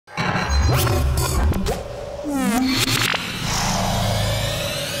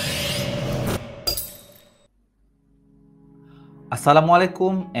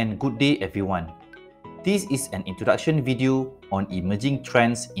Assalamualaikum and good day everyone. This is an introduction video on emerging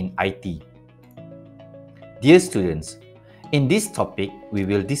trends in IT. Dear students, in this topic we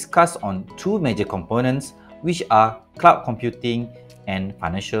will discuss on two major components which are cloud computing and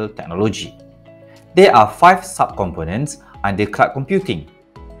financial technology. There are 5 subcomponents under cloud computing.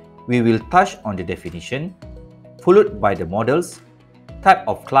 We will touch on the definition, followed by the models, type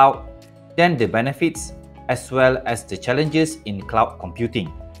of cloud, then the benefits, as well as the challenges in cloud computing.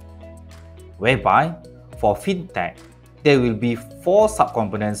 Whereby, for FinTech, there will be 4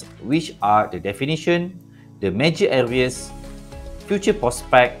 subcomponents which are the definition, the major areas, future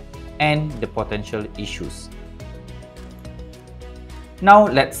prospect, and the potential issues. Now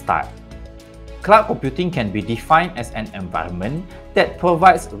let's start. Cloud computing can be defined as an environment that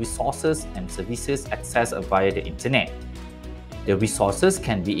provides resources and services accessed via the internet. The resources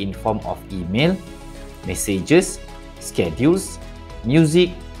can be in form of email, messages, schedules, music,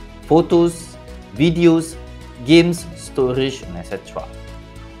 photos, videos, games, storage, and etc.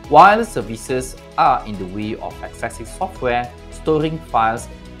 While services are in the way of accessing software, storing files,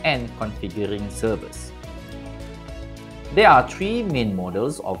 and configuring servers. There are 3 main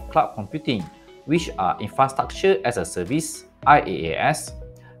models of cloud computing, which are Infrastructure as a Service (IaaS),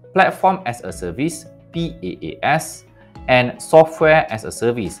 Platform as a Service (PaaS), and Software as a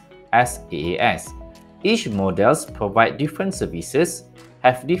Service (SaaS). Each models provide different services,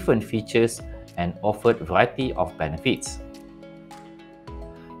 have different features, and offer a variety of benefits.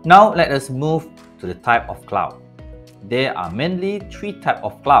 Now let us move to the type of cloud. There are mainly 3 types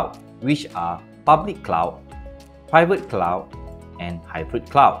of cloud, which are public cloud, private cloud, and hybrid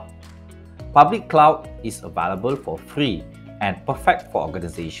cloud. Public cloud is available for free and perfect for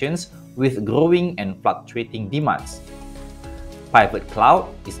organizations with growing and fluctuating demands. Private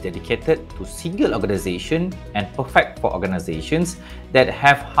cloud is dedicated to single organization and perfect for organizations that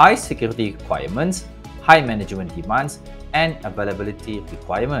have high security requirements, high management demands, and availability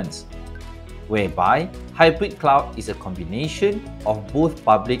requirements. Whereby, hybrid cloud is a combination of both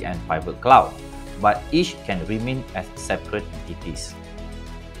public and private cloud, but each can remain as separate entities.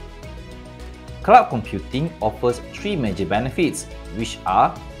 Cloud computing offers 3 major benefits, which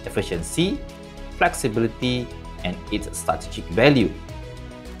are efficiency, flexibility, and its strategic value.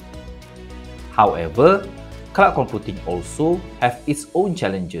 However, cloud computing also has its own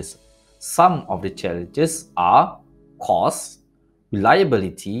challenges. Some of the challenges are cost,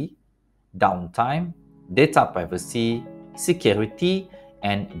 reliability, downtime, data privacy, security,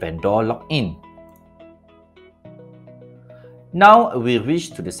 and vendor lock-in. Now we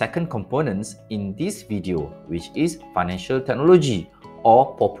reach to the second component in this video, which is financial technology,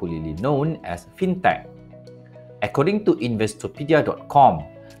 or popularly known as FinTech. According to Investopedia.com,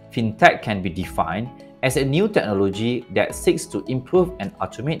 FinTech can be defined as a new technology that seeks to improve and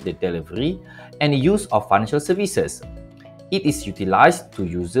automate the delivery and use of financial services. It is utilized to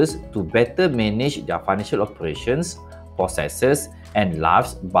users to better manage their financial operations, processes, and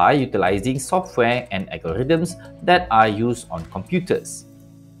lives by utilizing software and algorithms that are used on computers.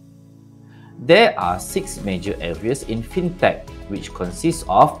 There are 6 major areas in FinTech, which consist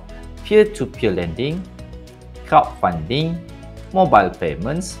of peer-to-peer lending, crowdfunding, mobile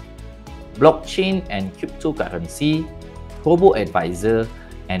payments, blockchain and cryptocurrency, robo-advisor,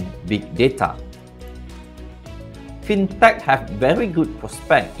 and big data. FinTech have very good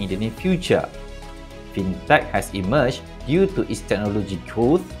prospects in the near future. FinTech has emerged due to its technology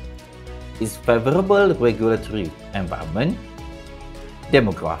growth, its favorable regulatory environment,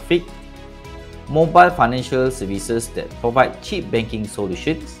 demographic, mobile financial services that provide cheap banking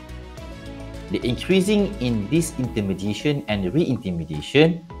solutions, the increasing in disintermediation and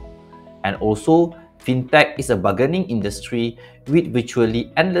re-intermediation, and also FinTech is a bargaining industry with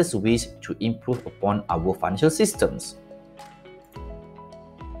virtually endless ways to improve upon our financial systems.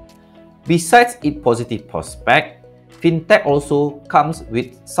 Besides its positive prospect, FinTech also comes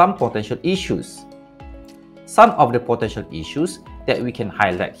with some potential issues. Some of the potential issues that we can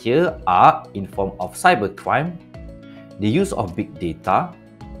highlight here are in form of cybercrime, the use of big data,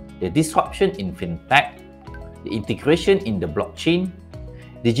 the disruption in FinTech, the integration in the blockchain,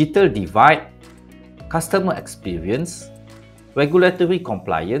 digital divide, customer experience, regulatory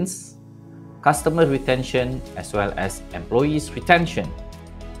compliance, customer retention, as well as employees retention.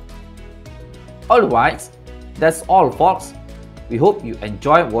 Alright, that's all folks. We hope you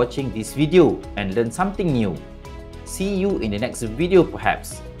enjoy watching this video and learn something new. See you in the next video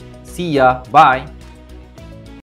perhaps. See ya, bye!